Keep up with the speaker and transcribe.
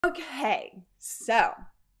Okay, so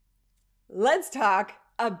let's talk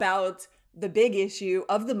about the big issue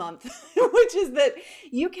of the month, which is that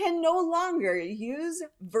you can no longer use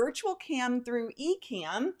virtual cam through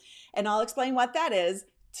Ecamm, and I'll explain what that is,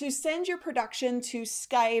 to send your production to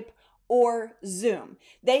Skype or Zoom.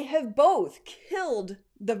 They have both killed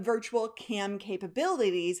the virtual cam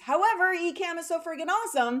capabilities. However, Ecamm is so freaking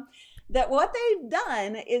awesome that what they've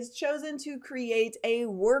done is chosen to create a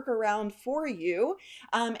workaround for you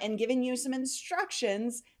and given you some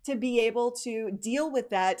instructions to be able to deal with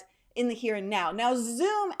that in the here and now. Now,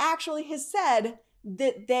 Zoom actually has said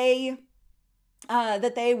that they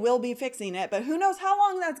will be fixing it, but who knows how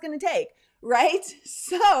long that's going to take, right?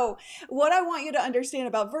 So what I want you to understand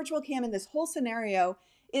about virtual cam in this whole scenario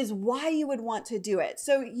is why you would want to do it.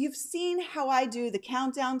 So you've seen how I do the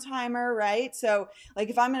countdown timer, right? So like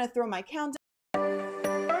if I'm going to throw my countdown,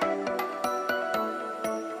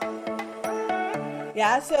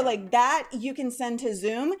 yeah, so like that you can send to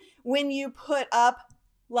Zoom when you put up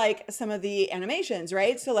like some of the animations,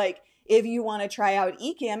 right? So like if you want to try out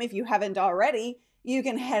Ecamm, if you haven't already, you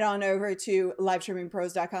can head on over to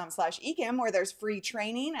livestreamingpros.com/Ecamm where there's free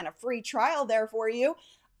training and a free trial there for you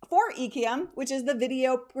for Ecamm, which is the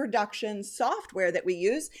video production software that we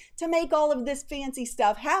use to make all of this fancy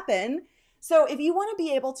stuff happen. So if you want to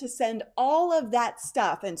be able to send all of that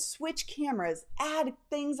stuff and switch cameras, add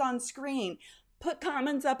things on screen, put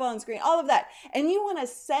comments up on screen, all of that, and you want to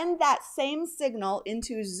send that same signal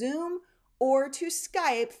into Zoom or to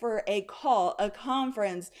Skype for a call, a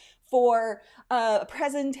conference, for a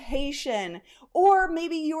presentation, or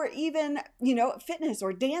maybe you're even, fitness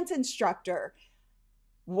or dance instructor.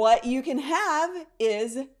 What you can have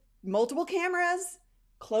is multiple cameras,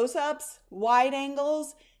 close-ups, wide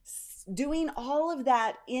angles, doing all of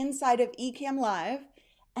that inside of Ecamm Live,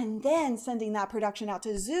 and then sending that production out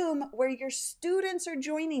to Zoom where your students are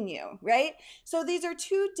joining you, right? So these are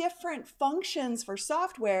two different functions for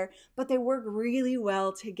software, but they work really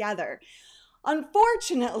well together.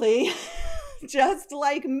 Unfortunately, just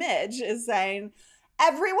like Mitch is saying,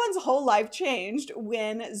 everyone's whole life changed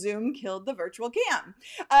when Zoom killed the virtual cam.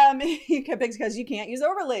 Because you can't use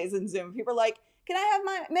overlays in Zoom. People are like, can I have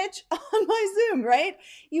my Mitch on my Zoom, right?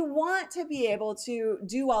 You want to be able to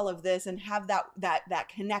do all of this and have that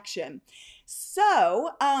connection.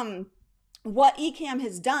 So what Ecamm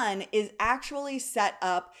has done is actually set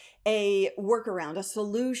up a workaround, a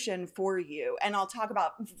solution for you. And I'll talk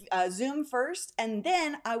about Zoom first, and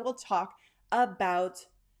then I will talk about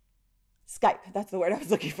Skype. That's the word I was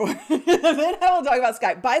looking for. Then I will talk about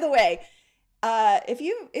Skype. By the way, if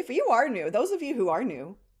you are new, those of you who are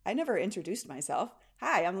new, I never introduced myself.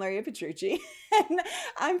 Hi, I'm Larry Petrucci, and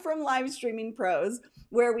I'm from Live Streaming Pros,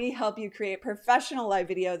 where we help you create professional live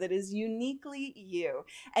video that is uniquely you.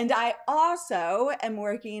 And I also am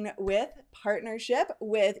working with partnership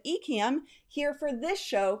with Ecamm here for this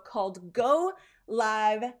show called Go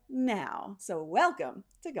Live Now. So welcome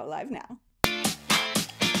to Go Live Now.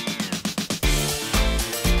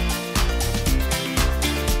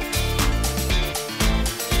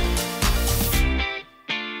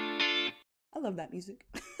 I love that music.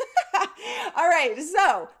 All right,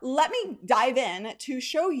 so let me dive in to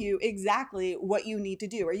show you exactly what you need to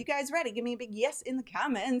do. Are you guys ready? Give me a big yes in the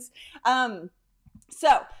comments.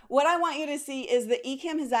 So what I want you to see is that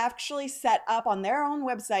Ecamm has actually set up on their own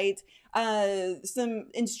website some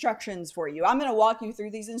instructions for you. I'm going to walk you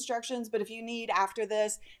through these instructions, but if you need after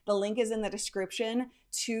this, the link is in the description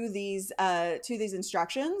to these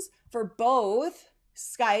instructions for both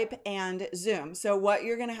Skype and Zoom. So what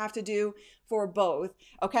you're going to have to do for both,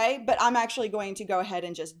 okay? But I'm actually going to go ahead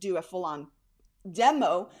and just do a full-on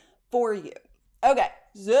demo for you. Okay,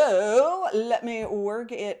 so let me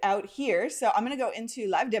work it out here. So I'm going to go into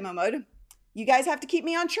live demo mode. You guys have to keep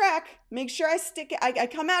me on track. Make sure I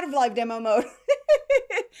come out of live demo mode.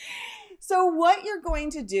 So what you're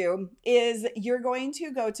going to do is you're going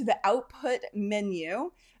to go to the output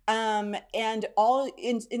menu and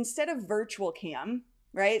instead of virtual cam,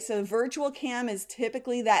 right? So virtual cam is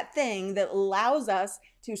typically that thing that allows us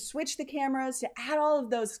to switch the cameras, to add all of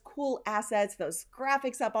those cool assets, those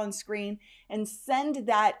graphics up on screen, and send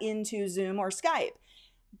that into Zoom or Skype.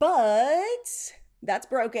 But that's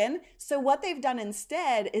broken. So what they've done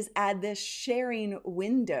instead is add this sharing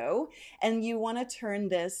window, and you want to turn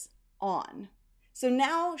this on. So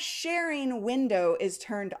now sharing window is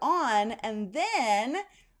turned on, and then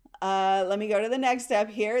let me go to the next step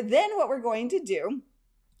here. Then what we're going to do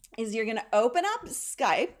is you're going to open up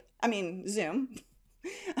Zoom.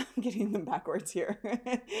 I'm getting them backwards here.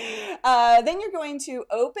 Then you're going to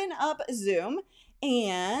open up Zoom,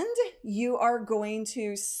 and you are going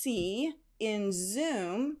to see in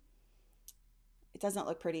Zoom, it doesn't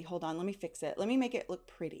look pretty. Hold on, let me fix it. Let me make it look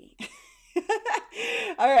pretty.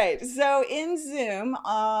 All right, so in Zoom,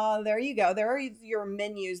 there you go. There are your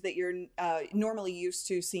menus that you're normally used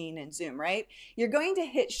to seeing in Zoom, right? You're going to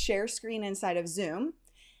hit share screen inside of Zoom,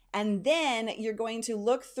 and then you're going to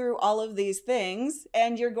look through all of these things,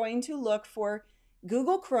 and you're going to look for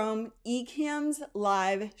Google Chrome Ecamm's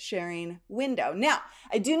live sharing window. Now,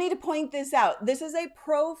 I do need to point this out. This is a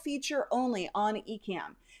pro feature only on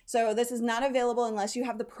Ecamm. So this is not available unless you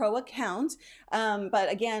have the pro account.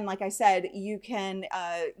 But again, like I said, you can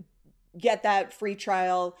get that free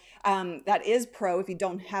trial that is pro if you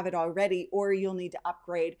don't have it already, or you'll need to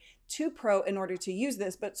upgrade to pro in order to use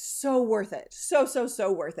this, but so worth it.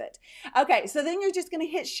 So worth it. Okay, so then you're just gonna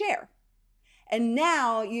hit share. And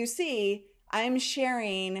now you see I'm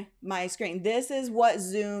sharing my screen. This is what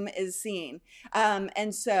Zoom is seeing.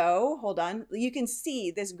 And so, hold on, you can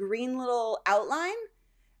see this green little outline.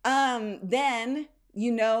 Then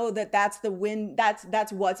you know that that's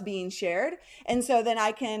that's what's being shared. And so then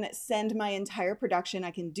I can send my entire production.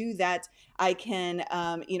 I can do that. I can,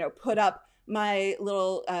 you know, put up my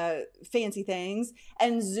little fancy things,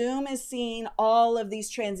 and Zoom is seeing all of these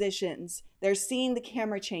transitions. They're seeing the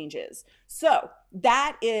camera changes. So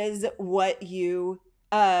that is what you,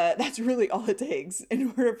 that's really all it takes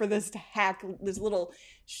in order for this to hack, this little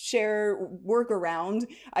share workaround,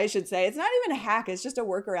 I should say. It's not even a hack, it's just a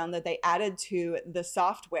workaround that they added to the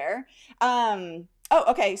software. Oh,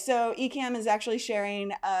 okay, so Ecamm is actually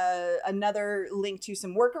sharing another link to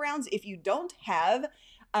some workarounds if you don't have,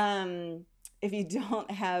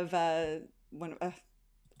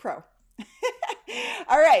 pro.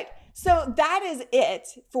 All right, so that is it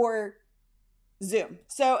for Zoom.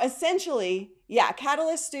 So essentially, yeah,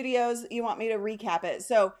 Catalyst Studios, you want me to recap it.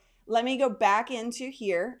 So let me go back into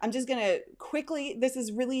here. I'm just gonna quickly, this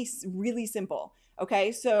is really simple.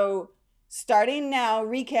 Okay, so starting now,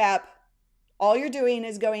 recap, all you're doing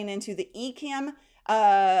is going into the Ecamm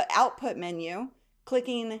output menu,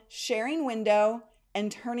 clicking sharing window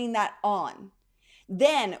and turning that on.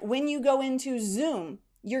 Then when you go into Zoom,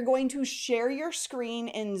 you're going to share your screen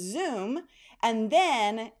in Zoom, and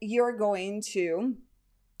then you're going to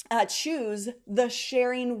choose the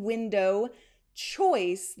sharing window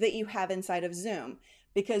choice that you have inside of Zoom,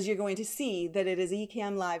 because you're going to see that it is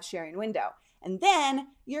Ecamm Live sharing window. And then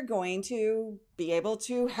you're going to be able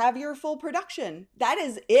to have your full production. That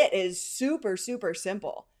is it. It is super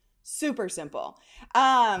simple. Super simple.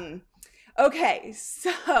 Okay,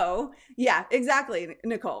 so yeah, exactly,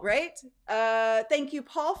 Nicole, right? Thank you,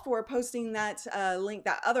 Paul, for posting that link,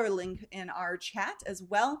 that other link in our chat as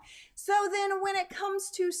well. So then when it comes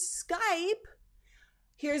to Skype,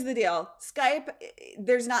 here's the deal. Skype,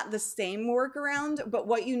 there's not the same workaround, but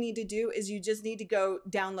what you need to do is you just need to go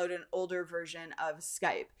download an older version of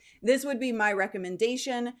Skype. This would be my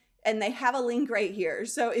recommendation, and they have a link right here.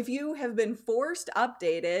 So if you have been forced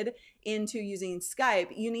updated into using Skype,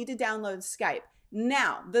 you need to download Skype.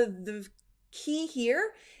 Now, the key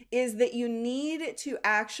here is that you need to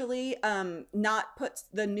actually not put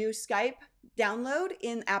the new Skype download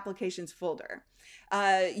in applications folder.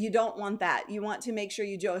 You don't want that. You want to make sure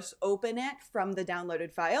you just open it from the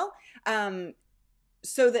downloaded file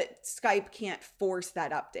so that Skype can't force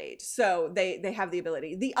that update. So they have the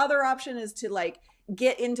ability. The other option is to like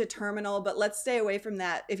get into terminal, but let's stay away from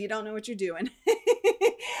that if you don't know what you're doing.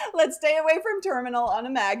 Let's stay away from terminal on a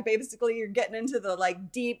Mac. Basically, you're getting into the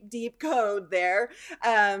like deep code there.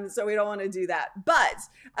 So we don't want to do that. But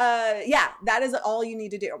yeah, that is all you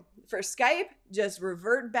need to do. For Skype, just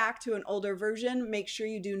revert back to an older version. Make sure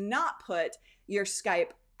you do not put your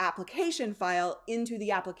Skype application file into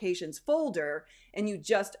the applications folder, and you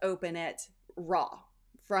just open it raw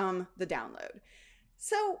from the download.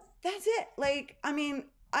 So that's it. Like, I mean,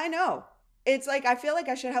 I know it's like, I feel like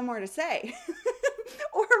I should have more to say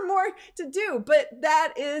or more to do, but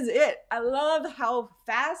that is it. I love how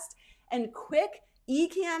fast and quick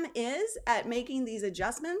Ecamm is at making these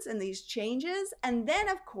adjustments and these changes. And then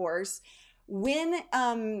of course, when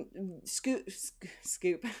Skype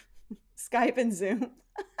and Zoom,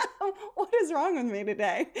 what is wrong with me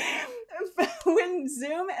today? When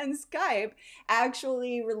Zoom and Skype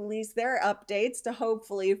actually release their updates to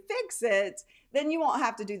hopefully fix it, then you won't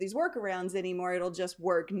have to do these workarounds anymore. It'll just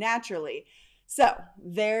work naturally. So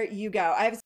there you go. I have